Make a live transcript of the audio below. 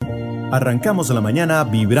Arrancamos la mañana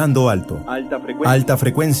vibrando alto. Alta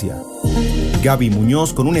frecuencia. Gaby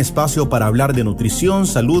Muñoz con un espacio para hablar de nutrición,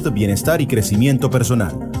 salud, bienestar y crecimiento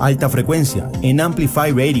personal. Alta frecuencia en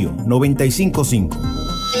Amplify Radio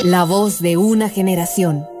 95.5. La voz de una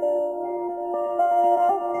generación.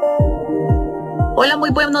 Hola,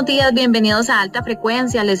 muy buenos días, bienvenidos a Alta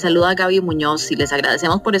Frecuencia, les saluda Gaby Muñoz y les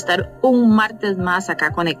agradecemos por estar un martes más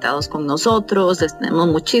acá conectados con nosotros. Les tenemos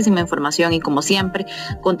muchísima información y como siempre,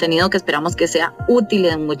 contenido que esperamos que sea útil y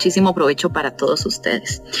de muchísimo provecho para todos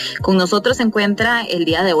ustedes. Con nosotros se encuentra el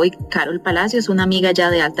día de hoy Karol Palacios, una amiga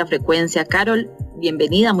ya de Alta Frecuencia. Karol,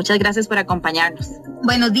 bienvenida, muchas gracias por acompañarnos.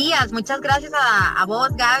 Buenos días, muchas gracias a vos,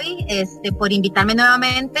 Gaby, por invitarme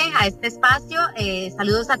nuevamente a este espacio.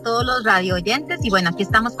 Saludos a todos los radio oyentes y bueno, aquí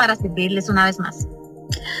estamos para servirles una vez más.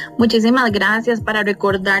 Muchísimas gracias. Para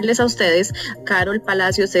recordarles a ustedes, Karol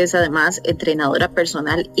Palacios es además entrenadora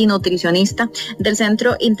personal y nutricionista del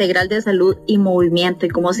Centro Integral de Salud y Movimiento y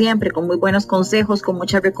como siempre con muy buenos consejos, con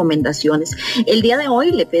muchas recomendaciones. El día de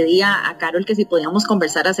hoy le pedía a Karol que si podíamos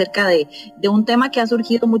conversar acerca de un tema que ha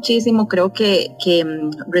surgido muchísimo, creo que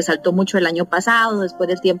resaltó mucho el año pasado, después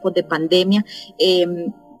de tiempos de pandemia.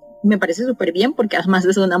 Me parece súper bien porque además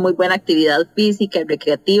es una muy buena actividad física y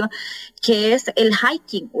recreativa, que es el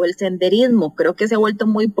hiking o el senderismo. Creo que se ha vuelto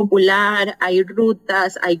muy popular, hay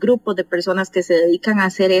rutas, hay grupos de personas que se dedican a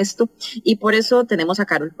hacer esto y por eso tenemos a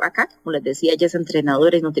Karol acá. Como les decía, ella es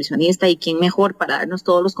entrenadora y nutricionista y quién mejor para darnos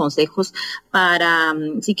todos los consejos para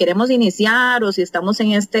si queremos iniciar o si estamos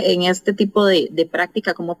en este tipo de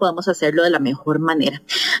práctica, cómo podemos hacerlo de la mejor manera.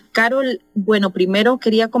 Karol, bueno, primero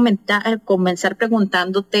quería comenzar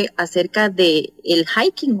preguntándote acerca de el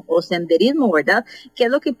hiking o senderismo, ¿verdad? ¿Qué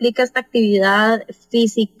es lo que implica esta actividad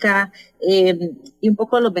física y un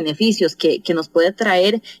poco los beneficios que nos puede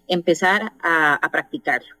traer empezar a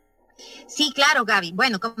practicarlo? Sí, claro, Gaby.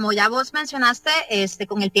 Bueno, como ya vos mencionaste,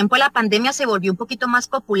 con el tiempo de la pandemia se volvió un poquito más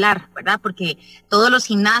popular, ¿verdad? Porque todos los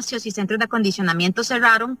gimnasios y centros de acondicionamiento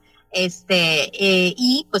cerraron.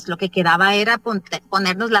 Y pues lo que quedaba era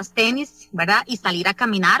ponernos las tenis, ¿verdad? Y salir a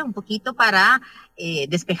caminar un poquito para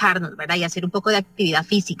despejarnos, ¿verdad? Y hacer un poco de actividad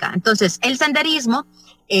física. Entonces, el senderismo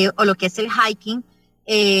o lo que es el hiking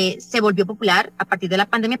se volvió popular a partir de la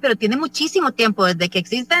pandemia, pero tiene muchísimo tiempo, desde que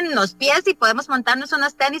existen los pies y podemos montarnos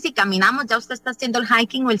unas tenis y caminamos, ya usted está haciendo el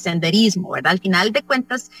hiking o el senderismo, ¿verdad? Al final de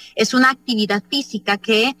cuentas es una actividad física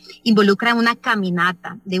que involucra una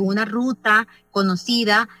caminata de una ruta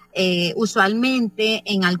conocida, usualmente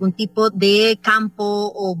en algún tipo de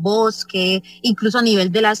campo o bosque, incluso a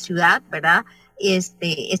nivel de la ciudad, ¿verdad?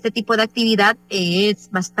 Este tipo de actividad es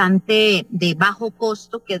bastante de bajo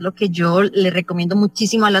costo, que es lo que yo le recomiendo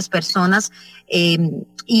muchísimo a las personas,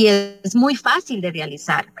 y es muy fácil de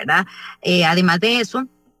realizar, ¿verdad? Además de eso,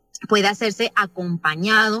 puede hacerse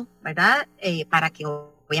acompañado, ¿verdad? Para que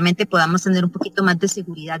obviamente podamos tener un poquito más de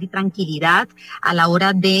seguridad y tranquilidad a la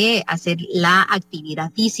hora de hacer la actividad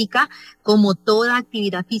física. Como toda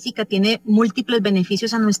actividad física tiene múltiples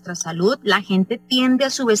beneficios a nuestra salud, la gente tiende a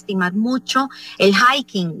subestimar mucho el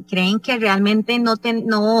hiking, creen que realmente no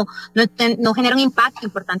genera un impacto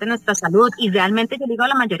importante en nuestra salud y realmente yo digo a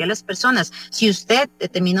la mayoría de las personas, si usted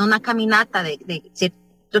termina una caminata de cierta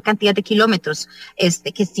cantidad de kilómetros,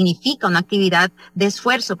 que significa una actividad de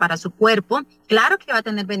esfuerzo para su cuerpo, claro que va a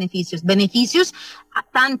tener beneficios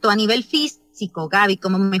tanto a nivel físico, Gaby,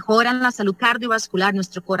 como mejoran la salud cardiovascular,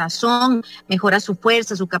 nuestro corazón, mejora su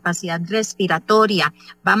fuerza, su capacidad respiratoria,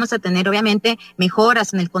 vamos a tener obviamente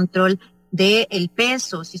mejoras en el control del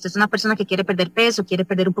peso. Si usted es una persona que quiere perder peso, quiere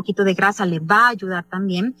perder un poquito de grasa, le va a ayudar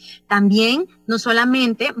también. También, no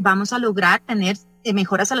solamente vamos a lograr tener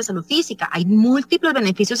mejoras a la salud física, hay múltiples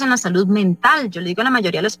beneficios en la salud mental. Yo le digo a la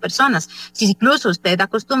mayoría de las personas, si incluso usted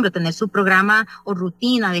acostumbra a tener su programa o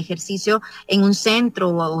rutina de ejercicio en un centro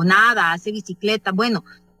o nada, hace bicicleta, bueno,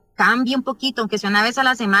 cambie un poquito, aunque sea una vez a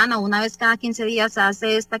la semana o una vez cada 15 días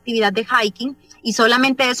hace esta actividad de hiking y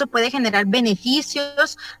solamente eso puede generar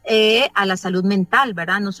beneficios a la salud mental,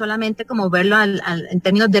 ¿verdad? No solamente como verlo en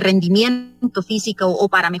términos de rendimiento físico o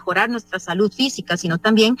para mejorar nuestra salud física, sino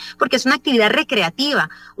también porque es una actividad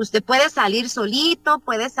recreativa. Usted puede salir solito,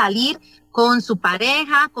 puede salir con su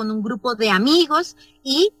pareja, con un grupo de amigos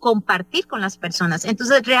y compartir con las personas.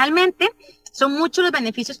 Entonces, realmente son muchos los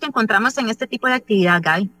beneficios que encontramos en este tipo de actividad,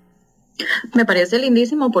 Gaby. Me parece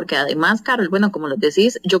lindísimo porque además, Karol, bueno, como lo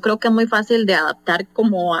decís, yo creo que es muy fácil de adaptar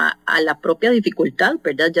como a la propia dificultad,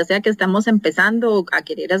 ¿verdad? Ya sea que estamos empezando a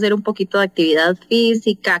querer hacer un poquito de actividad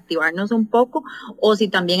física, activarnos un poco, o si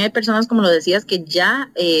también hay personas, como lo decías, que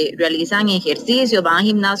ya realizan ejercicios, van a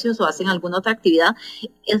gimnasios o hacen alguna otra actividad,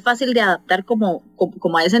 es fácil de adaptar como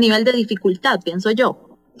a ese nivel de dificultad, pienso yo.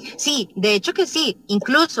 Sí, de hecho que sí.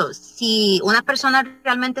 Incluso si una persona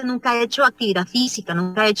realmente nunca ha hecho actividad física,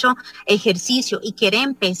 nunca ha hecho ejercicio y quiere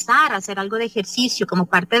empezar a hacer algo de ejercicio como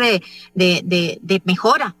parte de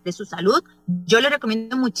mejora de su salud, yo le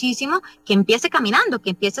recomiendo muchísimo que empiece caminando,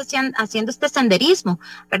 que empiece haciendo este senderismo,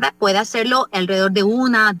 ¿verdad? Puede hacerlo alrededor de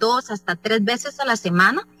 1, 2, hasta 3 veces a la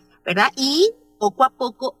semana, ¿verdad? Y poco a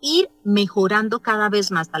poco ir mejorando cada vez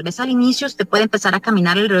más. Tal vez al inicio usted puede empezar a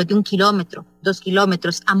caminar alrededor de 1 kilómetro, 2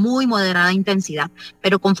 kilómetros a muy moderada intensidad,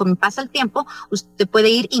 pero conforme pasa el tiempo, usted puede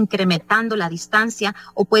ir incrementando la distancia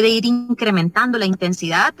o puede ir incrementando la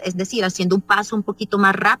intensidad, es decir, haciendo un paso un poquito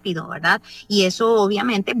más rápido, ¿verdad? Y eso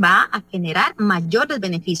obviamente va a generar mayores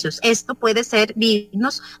beneficios. Esto puede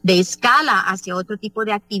servirnos de escala hacia otro tipo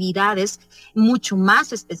de actividades mucho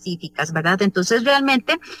más específicas, ¿verdad? Entonces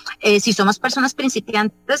realmente, si somos personas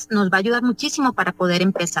principiantes, nos va a ayudar muchísimo para poder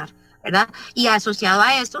empezar, ¿verdad? Y asociado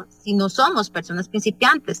a eso, si no somos personas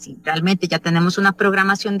principiantes, si realmente ya tenemos una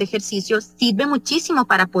programación de ejercicio, sirve muchísimo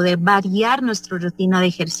para poder variar nuestra rutina de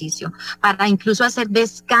ejercicio, para incluso hacer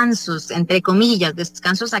descansos, entre comillas,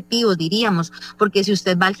 descansos activos, diríamos, porque si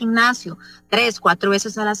usted va al gimnasio 3, 4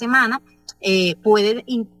 veces a la semana, puede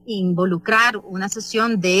involucrar una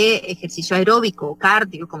sesión de ejercicio aeróbico o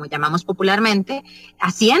cardio, como llamamos popularmente,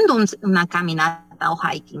 haciendo una caminata o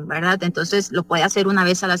hiking, ¿verdad? Entonces lo puede hacer una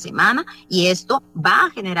vez a la semana y esto va a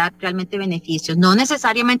generar realmente beneficios. No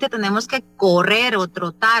necesariamente tenemos que correr o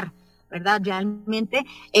trotar, ¿verdad? Realmente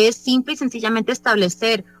es simple y sencillamente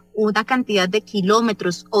establecer una cantidad de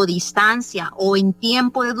kilómetros o distancia o en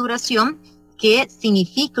tiempo de duración que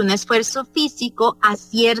significa un esfuerzo físico a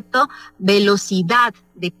cierta velocidad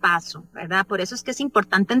de paso, ¿verdad? Por eso es que es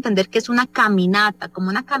importante entender que es una caminata, como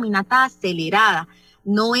una caminata acelerada.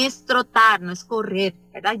 No es trotar, no es correr,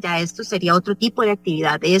 ¿verdad? Ya esto sería otro tipo de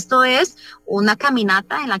actividad. Esto es una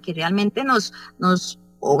caminata en la que realmente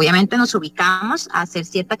obviamente nos ubicamos a hacer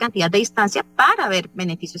cierta cantidad de distancia para ver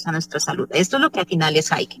beneficios a nuestra salud. Esto es lo que al final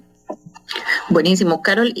es hiking. Buenísimo,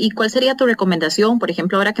 Carol. ¿Y cuál sería tu recomendación, por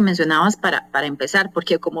ejemplo, ahora que mencionabas para empezar?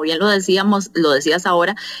 Porque como bien lo decías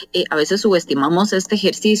ahora, a veces subestimamos este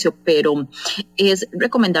ejercicio, pero es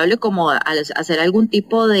recomendable como hacer algún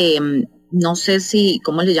tipo de, no sé si,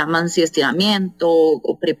 ¿cómo le llaman? Si estiramiento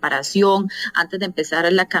o preparación antes de empezar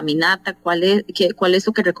la caminata. ¿Cuál es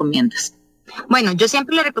lo que recomiendas? Bueno, yo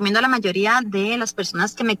siempre le recomiendo a la mayoría de las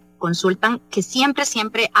personas que me consultan que siempre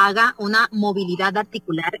haga una movilidad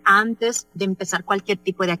articular antes de empezar cualquier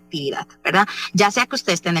tipo de actividad, ¿verdad? Ya sea que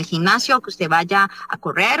usted esté en el gimnasio, o que usted vaya a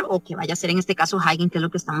correr o que vaya a hacer en este caso hiking, que es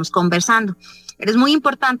lo que estamos conversando. Pero es muy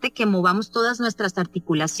importante que movamos todas nuestras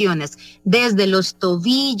articulaciones, desde los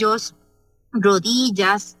tobillos,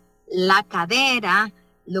 rodillas, la cadera,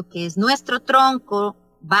 lo que es nuestro tronco,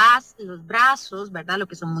 los brazos, ¿verdad? Lo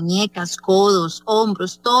que son muñecas, codos,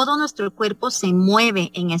 hombros, todo nuestro cuerpo se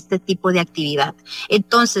mueve en este tipo de actividad.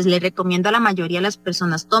 Entonces, le recomiendo a la mayoría de las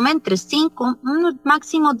personas, tomen entre 5,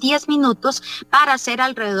 máximo 10 minutos para hacer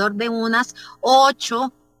alrededor de unas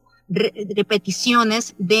 8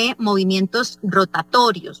 repeticiones de movimientos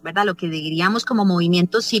rotatorios, ¿verdad? Lo que diríamos como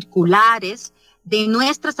movimientos circulares de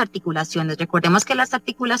nuestras articulaciones. Recordemos que las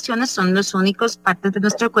articulaciones son los únicos partes de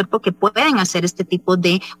nuestro cuerpo que pueden hacer este tipo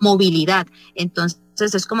de movilidad.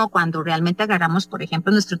 Entonces es como cuando realmente agarramos, por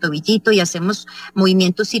ejemplo, nuestro tobillito y hacemos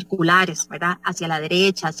movimientos circulares, ¿verdad? Hacia la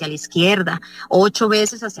derecha, hacia la izquierda, 8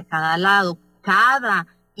 veces hacia cada lado, cada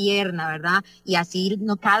pierna, ¿verdad? Y así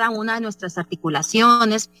cada una de nuestras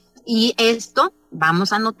articulaciones. Y esto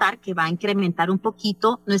vamos a notar que va a incrementar un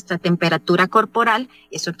poquito nuestra temperatura corporal.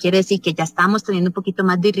 Eso quiere decir que ya estamos teniendo un poquito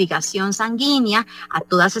más de irrigación sanguínea a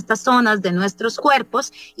todas estas zonas de nuestros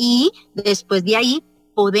cuerpos y después de ahí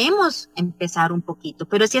podemos empezar un poquito.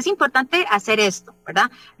 Pero sí es importante hacer esto,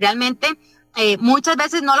 ¿verdad? Realmente muchas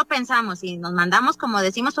veces no lo pensamos y nos mandamos, como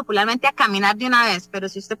decimos popularmente, a caminar de una vez, pero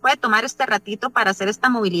si usted puede tomar este ratito para hacer esta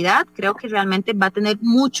movilidad, creo que realmente va a tener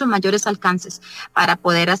muchos mayores alcances para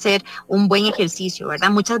poder hacer un buen ejercicio,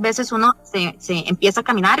 ¿verdad? Muchas veces uno se empieza a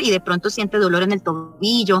caminar y de pronto siente dolor en el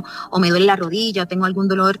tobillo o me duele la rodilla, tengo algún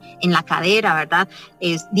dolor en la cadera, ¿verdad?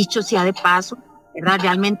 Dicho sea de paso, ¿verdad?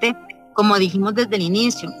 Realmente, como dijimos desde el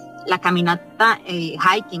inicio, la caminata,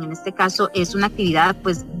 hiking en este caso, es una actividad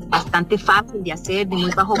pues bastante fácil de hacer, de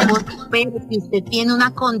muy bajo costo, pero si usted tiene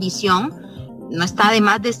una condición, no está de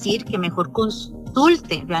más decir que mejor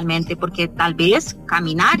consulte realmente, porque tal vez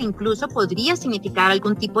caminar incluso podría significar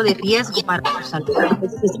algún tipo de riesgo para su salud.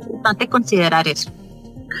 Entonces es importante considerar eso.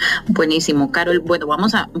 Buenísimo, Carol. Bueno,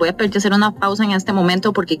 voy a pedirte hacer una pausa en este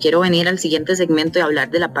momento porque quiero venir al siguiente segmento y hablar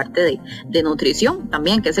de la parte de nutrición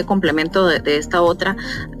también, que es el complemento de esta otra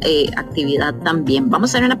actividad también. Vamos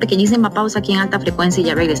a hacer una pequeñísima pausa aquí en Alta Frecuencia y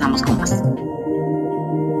ya regresamos con más.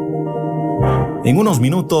 En unos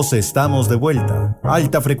minutos estamos de vuelta.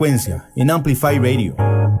 Alta Frecuencia en Amplify Radio.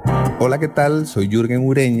 Hola, ¿qué tal? Soy Jürgen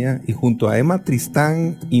Ureña y junto a Emma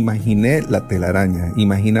Tristán imaginé La Telaraña.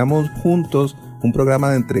 Imaginamos juntos un programa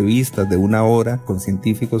de entrevistas de 1 hora con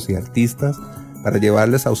científicos y artistas para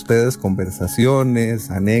llevarles a ustedes conversaciones,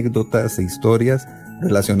 anécdotas e historias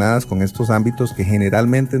relacionadas con estos ámbitos que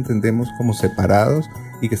generalmente entendemos como separados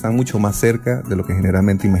y que están mucho más cerca de lo que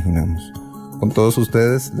generalmente imaginamos. Con todos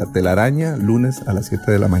ustedes, La Telaraña, lunes a las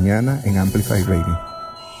 7 de la mañana en Amplify Radio.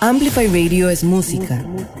 Amplify Radio es música,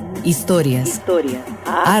 historias,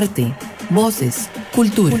 arte, voces,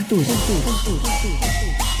 cultura.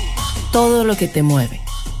 Todo lo que te mueve.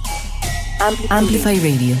 Amplify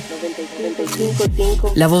Radio.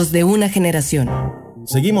 La voz de una generación.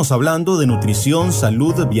 Seguimos hablando de nutrición,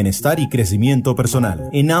 salud, bienestar y crecimiento personal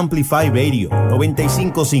en Amplify Radio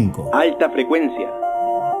 95.5. Alta Frecuencia.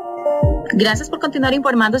 Gracias por continuar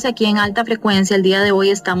informándose aquí en Alta Frecuencia. El día de hoy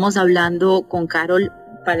estamos hablando con Karol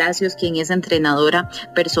Palacios, quien es entrenadora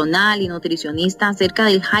personal y nutricionista, acerca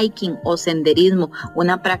del hiking o senderismo,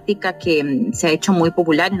 una práctica que se ha hecho muy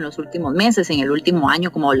popular en los últimos meses, en el último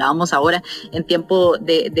año, como hablábamos ahora, en tiempo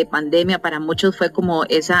de pandemia. Para muchos fue como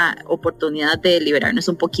esa oportunidad de liberarnos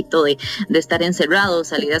un poquito de estar encerrados,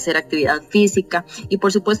 salir a hacer actividad física y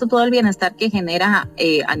por supuesto todo el bienestar que genera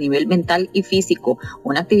a nivel mental y físico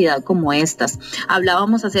una actividad como estas.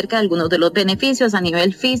 Hablábamos acerca de algunos de los beneficios a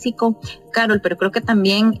nivel físico, Karol, pero creo que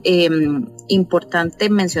también importante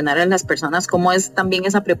mencionar a las personas cómo es también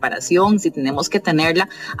esa preparación, si tenemos que tenerla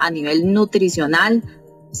a nivel nutricional,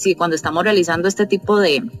 si cuando estamos realizando este tipo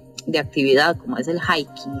de actividad como es el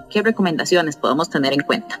hiking, ¿qué recomendaciones podemos tener en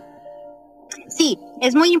cuenta? Sí,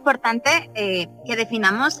 es muy importante que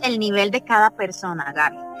definamos el nivel de cada persona,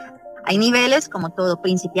 Gaby. Hay niveles, como todo,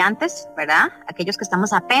 principiantes, ¿verdad? Aquellos que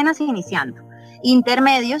estamos apenas iniciando.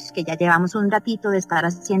 Intermedios, que ya llevamos un ratito de estar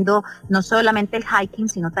haciendo no solamente el hiking,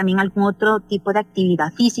 sino también algún otro tipo de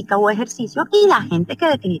actividad física o ejercicio, y la gente que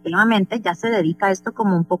definitivamente ya se dedica a esto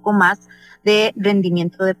como un poco más de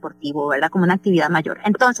rendimiento deportivo, ¿verdad? Como una actividad mayor.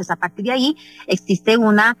 Entonces, a partir de ahí, existe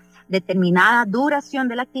una determinada duración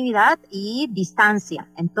de la actividad y distancia.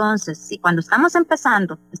 Entonces, si cuando estamos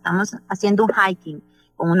empezando, estamos haciendo un hiking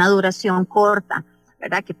con una duración corta,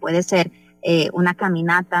 ¿verdad? Que puede ser una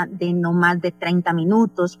caminata de no más de 30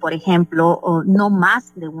 minutos, por ejemplo, o no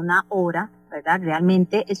más de 1 hora, ¿verdad?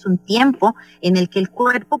 Realmente es un tiempo en el que el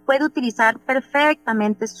cuerpo puede utilizar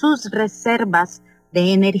perfectamente sus reservas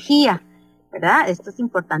de energía, ¿verdad? Esto es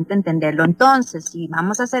importante entenderlo. Entonces, si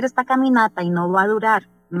vamos a hacer esta caminata y no va a durar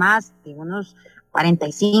más de unos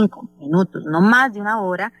 45 minutos, no más de 1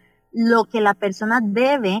 hora, lo que la persona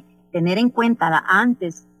debe tener en cuenta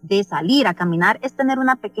antes de salir a caminar es tener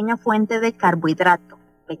una pequeña fuente de carbohidrato,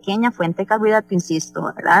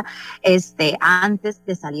 insisto, ¿verdad? Antes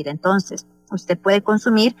de salir. Entonces, usted puede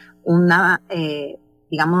consumir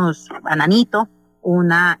bananito,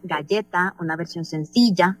 una galleta, una versión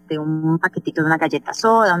sencilla de un paquetito de una galleta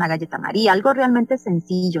soda, una galleta María, algo realmente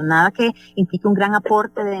sencillo, nada que implique un gran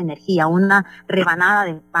aporte de energía, una rebanada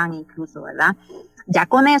de pan incluso, ¿verdad? Ya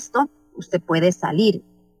con esto, usted puede salir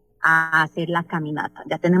a hacer la caminata.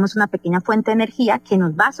 Ya tenemos una pequeña fuente de energía que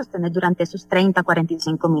nos va a sostener durante esos 30,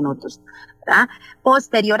 45 minutos, ¿verdad?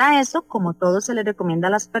 Posterior a eso, como todo se le recomienda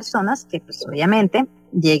a las personas, que pues obviamente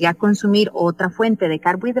llegue a consumir otra fuente de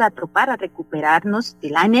carbohidrato para recuperarnos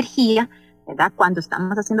de la energía, ¿verdad? Cuando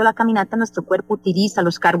estamos haciendo la caminata, nuestro cuerpo utiliza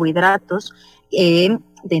los carbohidratos de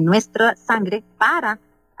nuestra sangre para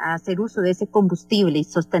hacer uso de ese combustible y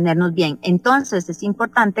sostenernos bien. Entonces es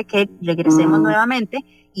importante que regresemos nuevamente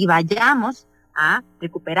y vayamos a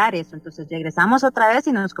recuperar eso. Entonces regresamos otra vez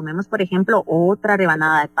y nos comemos, por ejemplo, otra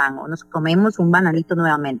rebanada de pan o nos comemos un bananito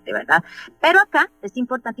nuevamente, ¿verdad? Pero acá es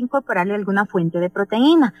importante incorporarle alguna fuente de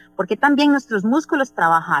proteína porque también nuestros músculos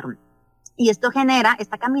trabajaron. Y esta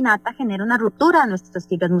caminata genera una ruptura de nuestras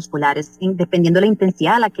fibras musculares, dependiendo de la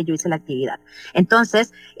intensidad a la que yo hice la actividad.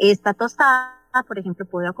 Entonces, esta tostada, por ejemplo,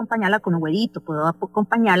 puedo acompañarla con un huevito, puedo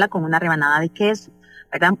acompañarla con una rebanada de queso,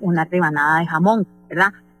 ¿verdad? Una rebanada de jamón,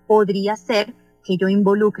 ¿verdad? Podría ser que yo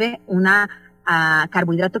involucre una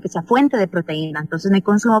carbohidrato que sea fuente de proteína. Entonces me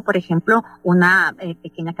consumo, por ejemplo, una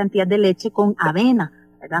pequeña cantidad de leche con avena,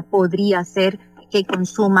 ¿verdad? Podría ser que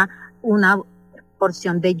consuma una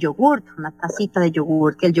porción de yogurt, una tacita de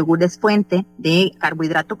yogurt, que el yogurt es fuente de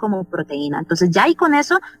carbohidrato como proteína. Entonces ya ahí con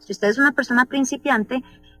eso, si usted es una persona principiante,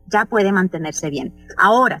 ya puede mantenerse bien.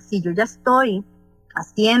 Ahora, si yo ya estoy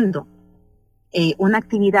haciendo una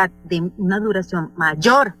actividad de una duración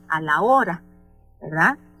mayor a la hora,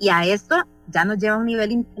 ¿verdad? Y a esto ya nos lleva a un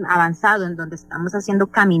nivel avanzado en donde estamos haciendo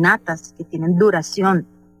caminatas que tienen duración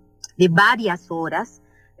de varias horas,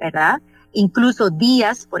 ¿verdad? Incluso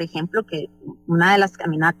días, por ejemplo, que una de las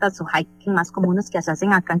caminatas o hiking más comunes que se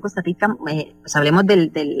hacen acá en Costa Rica, pues hablemos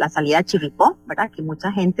de la salida a Chirripó, ¿verdad? Que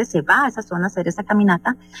mucha gente se va a esa zona a hacer esa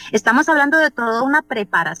caminata. Estamos hablando de toda una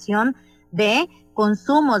preparación de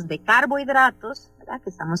consumos de carbohidratos, ¿verdad? Que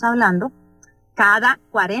estamos hablando cada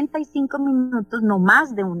 45 minutos, no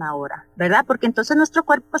más de una hora, ¿verdad? Porque entonces nuestro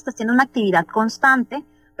cuerpo está haciendo una actividad constante,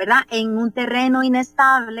 ¿verdad? En un terreno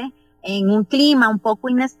inestable, en un clima un poco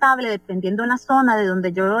inestable, dependiendo de la zona de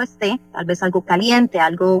donde yo esté, tal vez algo caliente,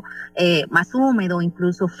 algo más húmedo,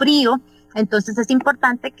 incluso frío. Entonces es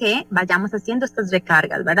importante que vayamos haciendo estas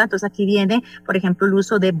recargas, ¿verdad? Entonces aquí viene, por ejemplo, el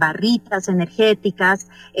uso de barritas energéticas,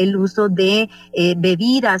 el uso de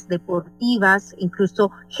bebidas deportivas,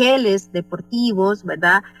 incluso geles deportivos,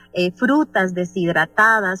 ¿verdad? Frutas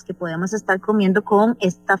deshidratadas que podemos estar comiendo con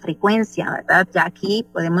esta frecuencia, ¿verdad? Ya aquí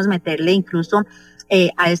podemos meterle incluso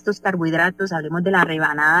a estos carbohidratos, hablemos de la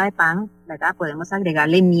rebanada de pan, ¿verdad? Podemos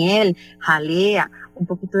agregarle miel, jalea, un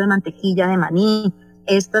poquito de mantequilla de maní.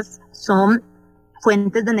 Estas son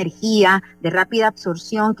fuentes de energía, de rápida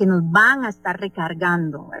absorción que nos van a estar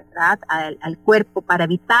recargando, ¿verdad? Al cuerpo para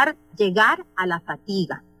evitar llegar a la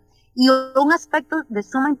fatiga. Y un aspecto de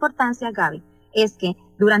suma importancia, Gaby, es que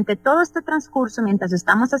durante todo este transcurso, mientras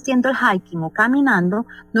estamos haciendo el hiking o caminando,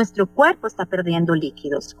 nuestro cuerpo está perdiendo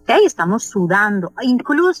líquidos, ¿ok? Estamos sudando,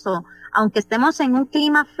 incluso aunque estemos en un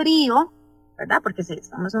clima frío, ¿verdad? Porque si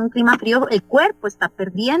estamos en un clima frío, el cuerpo está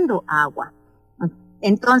perdiendo agua.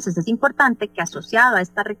 Entonces es importante que asociado a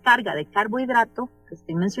esta recarga de carbohidrato que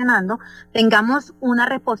estoy mencionando, tengamos una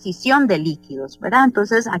reposición de líquidos, ¿verdad?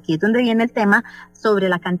 Entonces aquí es donde viene el tema sobre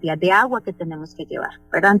la cantidad de agua que tenemos que llevar,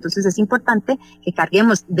 ¿verdad? Entonces es importante que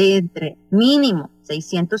carguemos de entre mínimo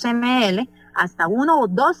 600 ml hasta 1 o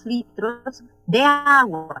 2 litros de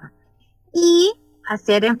agua. Y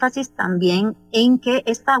hacer énfasis también en que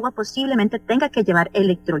esta agua posiblemente tenga que llevar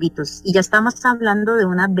electrolitos. Y ya estamos hablando de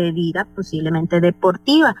una bebida posiblemente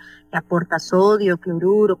deportiva que aporta sodio,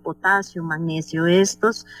 cloruro, potasio, magnesio.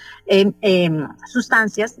 Estos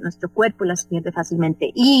sustancias, nuestro cuerpo las pierde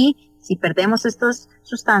fácilmente. Y si perdemos estas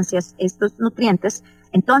sustancias, estos nutrientes,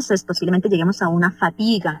 entonces posiblemente lleguemos a una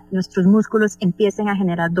fatiga, nuestros músculos empiecen a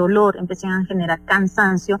generar dolor, empiecen a generar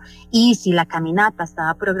cansancio, y si la caminata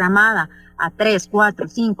estaba programada a 3, 4,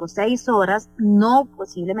 5, 6 horas,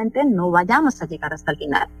 posiblemente no vayamos a llegar hasta el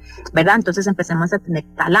final, ¿verdad? Entonces empecemos a tener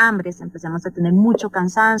calambres, empecemos a tener mucho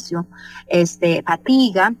cansancio,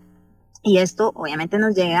 fatiga. Y esto obviamente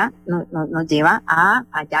nos lleva a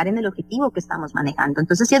fallar en el objetivo que estamos manejando.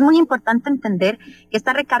 Entonces sí es muy importante entender que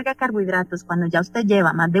esta recarga de carbohidratos, cuando ya usted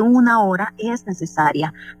lleva más de una hora, es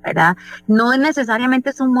necesaria, ¿verdad? No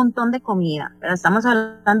necesariamente es un montón de comida, ¿verdad? Estamos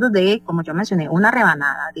hablando de, como yo mencioné, una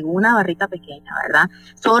rebanada, de una barrita pequeña, ¿verdad?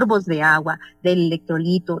 Sorbos de agua, del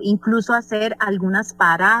electrolito, incluso hacer algunas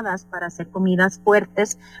paradas para hacer comidas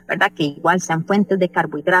fuertes, ¿verdad? Que igual sean fuentes de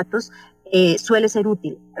carbohidratos, suele ser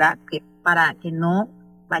útil, ¿verdad? Para que no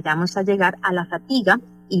vayamos a llegar a la fatiga,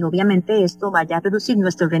 y obviamente esto vaya a reducir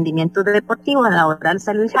nuestro rendimiento deportivo a la hora de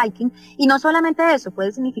hacer el hiking. Y no solamente eso,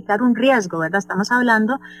 puede significar un riesgo, ¿verdad? Estamos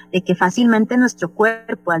hablando de que fácilmente nuestro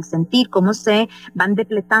cuerpo, al sentir cómo se van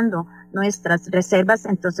depletando nuestras reservas,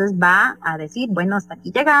 entonces va a decir, bueno, hasta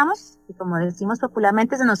aquí llegamos, y como decimos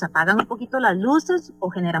popularmente, se nos apagan un poquito las luces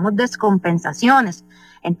o generamos descompensaciones.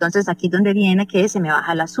 Entonces aquí es donde viene que se me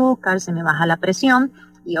baja el azúcar, se me baja la presión,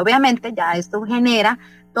 y obviamente ya esto genera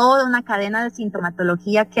toda una cadena de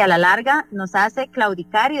sintomatología que a la larga nos hace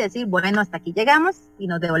claudicar y decir, bueno, hasta aquí llegamos y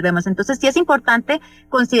nos devolvemos. Entonces sí es importante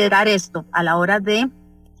considerar esto a la hora de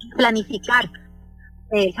planificar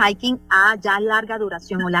el hiking a ya larga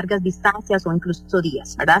duración o largas distancias o incluso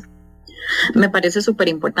días, ¿verdad? Me parece súper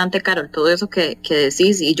importante, Karol, todo eso que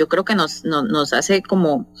decís, y yo creo que nos hace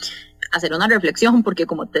como hacer una reflexión, porque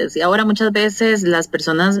como te decía ahora, muchas veces las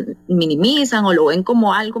personas minimizan o lo ven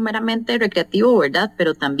como algo meramente recreativo, ¿verdad?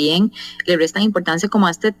 Pero también le restan importancia como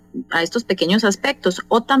a estos pequeños aspectos.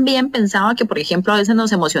 O también pensaba que, por ejemplo, a veces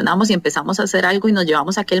nos emocionamos y empezamos a hacer algo y nos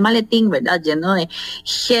llevamos aquel maletín, ¿verdad? Lleno de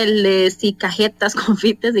geles y cajetas,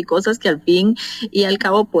 confites y cosas que al fin y al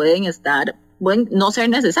cabo pueden estar pueden no ser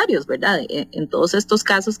necesarios, ¿verdad? En todos estos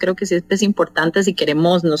casos creo que sí es importante, si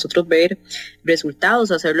queremos nosotros ver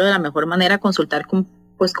resultados, hacerlo de la mejor manera, consultar con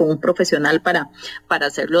un profesional para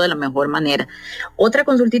hacerlo de la mejor manera. Otra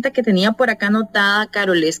consultita que tenía por acá anotada,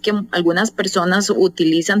 Karol, es que algunas personas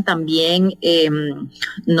utilizan también,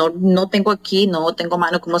 no tengo a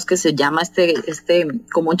mano cómo es que se llama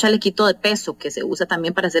como un chalequito de peso que se usa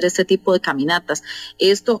también para hacer este tipo de caminatas.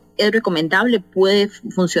 ¿Esto es recomendable? ¿Puede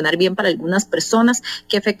funcionar bien para algunas personas?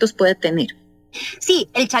 ¿Qué efectos puede tener? Sí,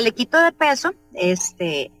 el chalequito de peso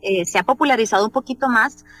se ha popularizado un poquito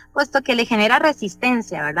más, puesto que le genera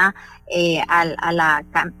resistencia, ¿verdad? A la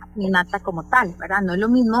caminata como tal, ¿verdad? No es lo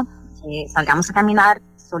mismo que salgamos a caminar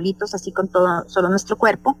solitos, así con solo nuestro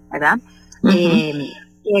cuerpo, ¿verdad? Uh-huh.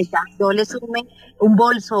 Que ya yo le sume un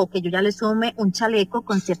bolso, o que yo ya le sume un chaleco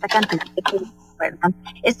con cierta cantidad de peso, ¿verdad?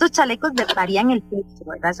 Estos chalecos varían el peso,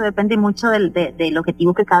 ¿verdad? Eso depende mucho del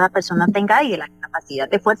objetivo que cada persona tenga y de la capacidad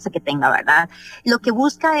de fuerza que tenga, ¿verdad? Lo que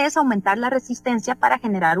busca es aumentar la resistencia para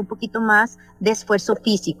generar un poquito más de esfuerzo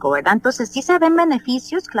físico, ¿verdad? Entonces sí se ven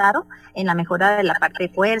beneficios, claro, en la mejora de la parte de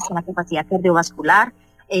fuerza, en la capacidad cardiovascular.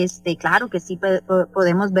 Claro que sí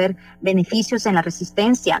podemos ver beneficios en la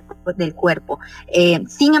resistencia del cuerpo.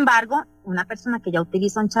 Sin embargo, una persona que ya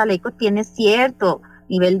utiliza un chaleco tiene cierto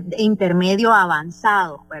nivel intermedio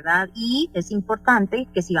avanzado, ¿verdad? Y es importante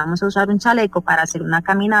que si vamos a usar un chaleco para hacer una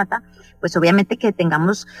caminata, pues obviamente que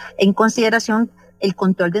tengamos en consideración el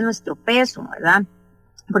control de nuestro peso, ¿verdad?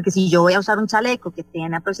 Porque si yo voy a usar un chaleco que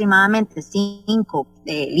tiene aproximadamente 5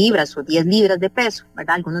 libras o 10 libras de peso,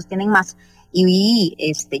 ¿verdad? Algunos tienen más, y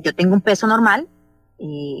yo tengo un peso normal,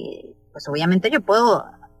 pues obviamente yo puedo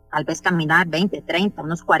tal vez caminar 20, 30,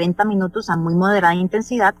 unos 40 minutos a muy moderada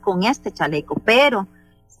intensidad con este chaleco, pero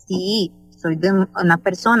si soy de una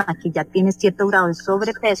persona que ya tiene cierto grado de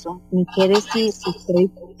sobrepeso, ni qué decir si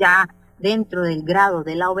estoy ya dentro del grado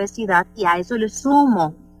de la obesidad y a eso le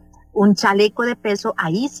sumo un chaleco de peso,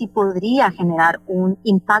 ahí sí podría generar un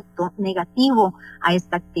impacto negativo a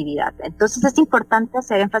esta actividad. Entonces es importante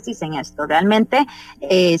hacer énfasis en esto. Realmente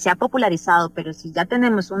se ha popularizado, pero si ya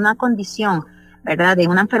tenemos una condición, ¿verdad?, de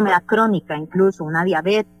una enfermedad crónica, incluso una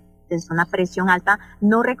diabetes, una presión alta,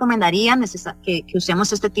 no recomendaría que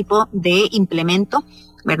usemos este tipo de implemento,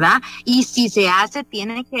 ¿verdad? Y si se hace,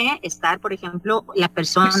 tiene que estar, por ejemplo, la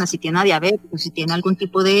persona, si tiene diabetes, si tiene algún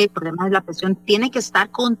tipo de problema de la presión, tiene que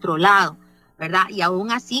estar controlado, ¿verdad? Y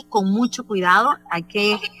aún así, con mucho cuidado, hay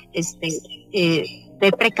que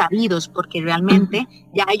ser precavidos, porque realmente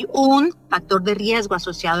ya hay un factor de riesgo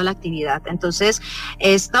asociado a la actividad. Entonces,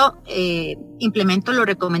 implemento lo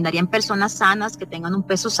recomendaría en personas sanas que tengan un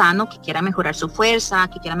peso sano, que quieran mejorar su fuerza,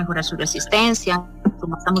 que quieran mejorar su resistencia, su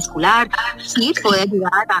masa muscular. Sí, puede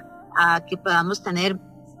ayudar a que podamos tener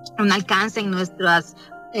un alcance en nuestras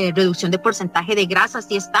reducción de porcentaje de grasa,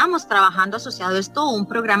 si estamos trabajando asociado a esto un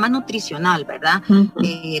programa nutricional, ¿verdad?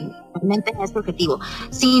 Realmente en este objetivo.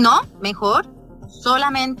 Si no, mejor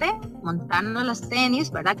solamente montarnos las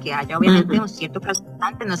tenis, ¿verdad? Que haya obviamente un cierto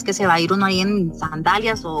calzante, no es que se va a ir uno ahí en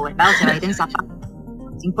sandalias o, ¿verdad?, o se va a ir en zapatos.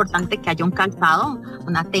 Es importante que haya un calzado,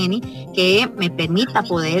 una tenis, que me permita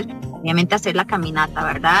poder, obviamente, hacer la caminata,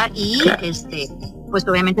 ¿verdad? Y, claro, pues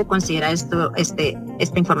obviamente considera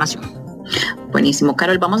esta información. Buenísimo,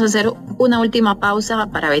 Karol, vamos a hacer una última pausa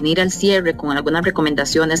para venir al cierre con algunas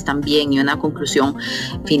recomendaciones también y una conclusión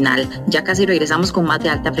final. Ya casi regresamos con más de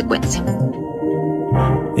Alta Frecuencia.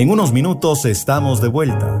 En unos minutos estamos de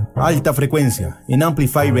vuelta. Alta Frecuencia en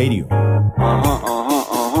Amplify Radio.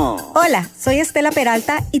 Hola, soy Estela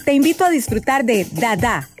Peralta y te invito a disfrutar de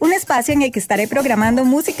Dada, un espacio en el que estaré programando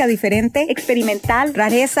música diferente, experimental,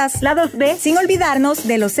 rarezas, lados B, sin olvidarnos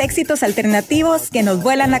de los éxitos alternativos que nos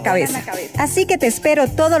vuelan la cabeza. Así que te espero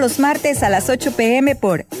todos los martes a las 8 p.m.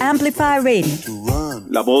 por Amplify Radio.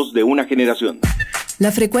 La voz de una generación.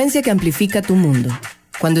 La frecuencia que amplifica tu mundo.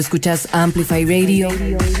 Cuando escuchas Amplify Radio,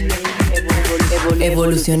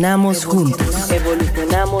 evolucionamos juntos.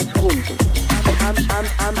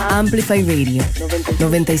 Amplify Radio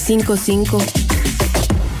 95.5,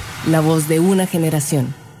 la voz de una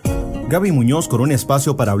generación. Gaby Muñoz con un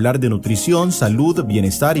espacio para hablar de nutrición, salud,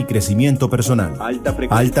 bienestar y crecimiento personal.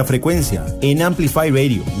 Alta frecuencia en Amplify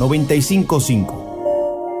Radio 95.5.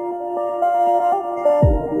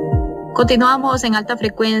 Continuamos en Alta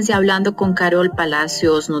Frecuencia hablando con Karol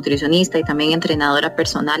Palacios, nutricionista y también entrenadora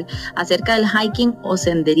personal, acerca del hiking o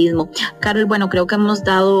senderismo. Karol, bueno, creo que nos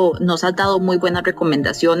has dado muy buenas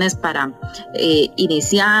recomendaciones para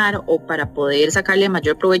iniciar o para poder sacarle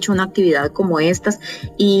mayor provecho a una actividad como estas.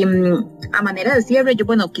 Y a manera de cierre, yo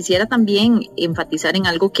quisiera también enfatizar en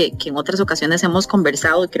algo que en otras ocasiones hemos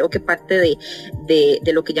conversado, y creo que parte de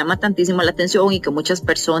lo que llama tantísimo la atención y que muchas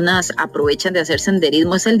personas aprovechan de hacer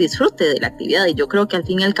senderismo es el disfrute de la actividad. Y yo creo que al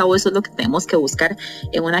fin y al cabo eso es lo que tenemos que buscar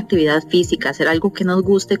en una actividad física, hacer algo que nos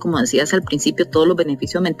guste, como decías al principio, todos los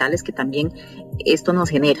beneficios mentales que también esto nos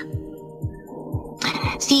genera.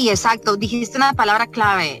 Sí, exacto. Dijiste una palabra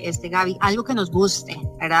clave, Gaby, algo que nos guste,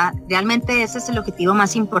 ¿verdad? Realmente ese es el objetivo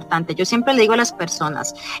más importante. Yo siempre le digo a las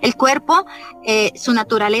personas, el cuerpo, su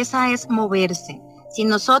naturaleza es moverse. Si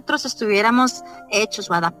nosotros estuviéramos hechos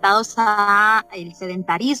o adaptados a el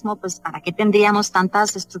sedentarismo, pues ¿para qué tendríamos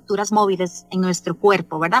tantas estructuras móviles en nuestro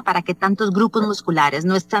cuerpo, verdad? ¿Para qué tantos grupos musculares?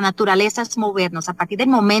 Nuestra naturaleza es movernos. A partir del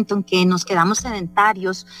momento en que nos quedamos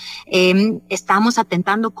sedentarios, estamos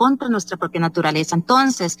atentando contra nuestra propia naturaleza.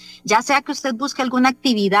 Entonces, ya sea que usted busque alguna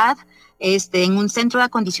actividad en un centro de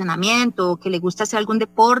acondicionamiento, que le gusta hacer algún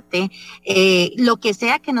deporte, lo que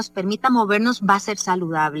sea que nos permita movernos va a ser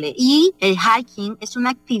saludable. Y el hiking es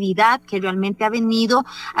una actividad que realmente ha venido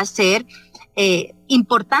a ser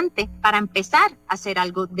importante para empezar a hacer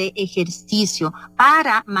algo de ejercicio,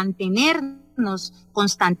 para mantenernos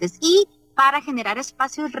constantes y para generar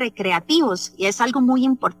espacios recreativos, y es algo muy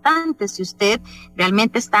importante. Si usted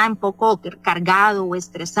realmente está un poco cargado o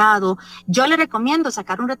estresado, yo le recomiendo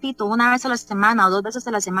sacar un ratito, una vez a la semana o 2 veces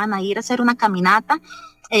a la semana, ir a hacer una caminata,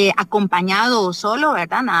 acompañado o solo,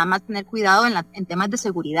 ¿verdad? Nada más tener cuidado en temas de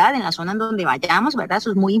seguridad, en la zona en donde vayamos, ¿verdad? Eso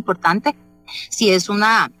es muy importante. Si es un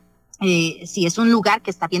lugar que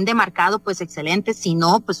está bien demarcado, pues excelente. Si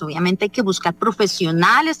no, pues obviamente hay que buscar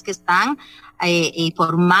profesionales que están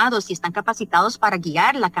formados y están capacitados para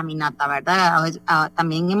guiar la caminata, ¿verdad?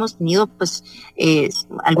 También hemos tenido pues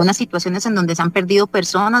algunas situaciones en donde se han perdido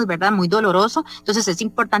personas, ¿verdad? Muy doloroso. Entonces es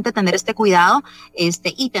importante tener este cuidado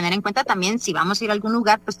y tener en cuenta también, si vamos a ir a algún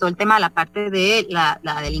lugar, pues todo el tema de la parte de la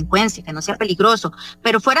delincuencia, que no sea peligroso.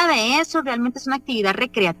 Pero fuera de eso, realmente es una actividad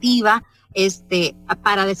recreativa,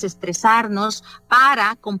 para desestresarnos,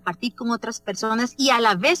 para compartir con otras personas, y a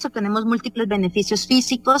la vez obtenemos múltiples beneficios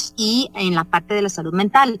físicos y en la parte de la salud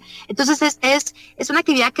mental. Entonces es una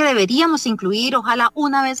actividad que deberíamos incluir, ojalá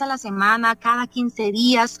una vez a la semana, cada 15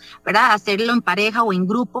 días, ¿verdad? Hacerlo en pareja o en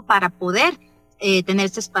grupo para poder tener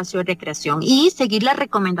ese espacio de recreación y seguir las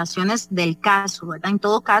recomendaciones del caso, ¿verdad? En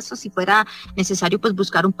todo caso, si fuera necesario, pues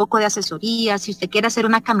buscar un poco de asesoría. Si usted quiere hacer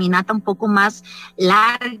una caminata un poco más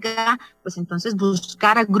larga, pues entonces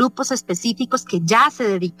buscar a grupos específicos que ya se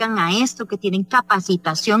dedican a esto, que tienen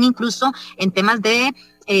capacitación incluso en temas de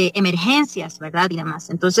emergencias, ¿verdad? Y demás.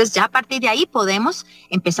 Entonces ya a partir de ahí podemos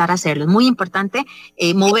empezar a hacerlo. Es muy importante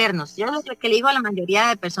movernos. Yo lo que le digo a la mayoría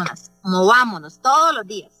de personas, movámonos todos los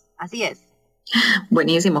días. Así es.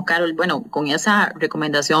 Buenísimo, Karol. Bueno, con esa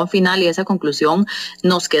recomendación final y esa conclusión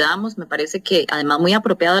nos quedamos. Me parece que además muy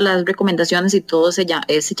apropiadas las recomendaciones y todo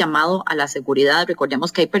ese llamado a la seguridad.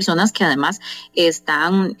 Recordemos que hay personas que además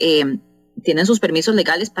tienen sus permisos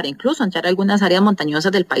legales para incluso entrar a algunas áreas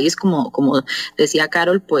montañosas del país, como decía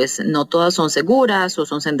Karol, pues no todas son seguras o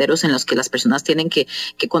son senderos en los que las personas tienen que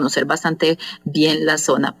conocer bastante bien la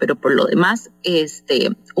zona, pero por lo demás,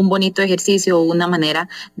 un bonito ejercicio, una manera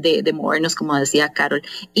de movernos, como decía Karol.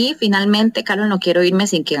 Y finalmente, Karol, no quiero irme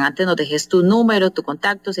sin que antes nos dejes tu número, tu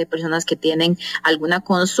contacto, si hay personas que tienen alguna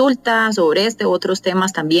consulta sobre u otros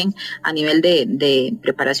temas también a nivel de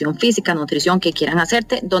preparación física, nutrición, que quieran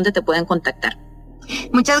hacerte, ¿dónde te pueden contactar?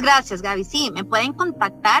 Muchas gracias, Gaby. Sí, me pueden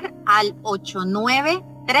contactar al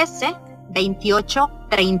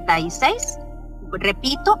 8913-2836.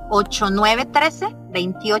 Repito,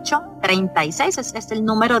 8913-2836. Es el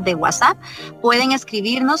número de WhatsApp. Pueden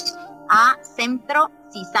escribirnos a Centro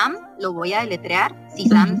CISAM, lo voy a deletrear.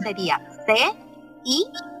 CISAM sería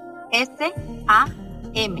CISAM,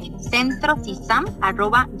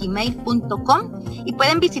 centrocisam@gmail.com, y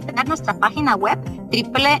pueden visitar nuestra página web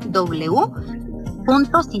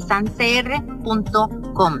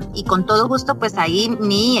www.cisancr.com, y con todo gusto pues ahí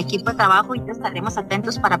mi equipo de trabajo y estaremos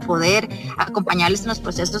atentos para poder acompañarles en los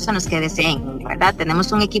procesos en los que deseen, ¿verdad?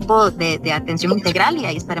 Tenemos un equipo de atención integral y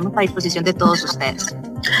ahí estaremos a disposición de todos ustedes.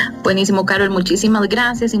 Buenísimo, Karol, muchísimas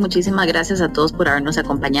gracias, y muchísimas gracias a todos por habernos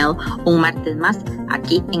acompañado un martes más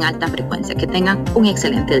aquí en Alta Frecuencia. Que tengan un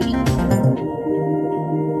excelente día.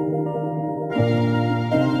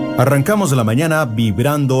 Arrancamos la mañana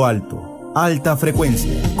vibrando alto. Alta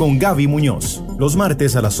Frecuencia, con Gaby Muñoz. Los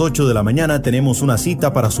martes a las 8 de la mañana tenemos una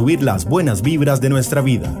cita para subir las buenas vibras de nuestra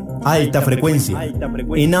vida. Alta Frecuencia,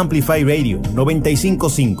 en Amplify Radio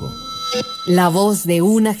 95.5. La voz de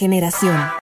una generación.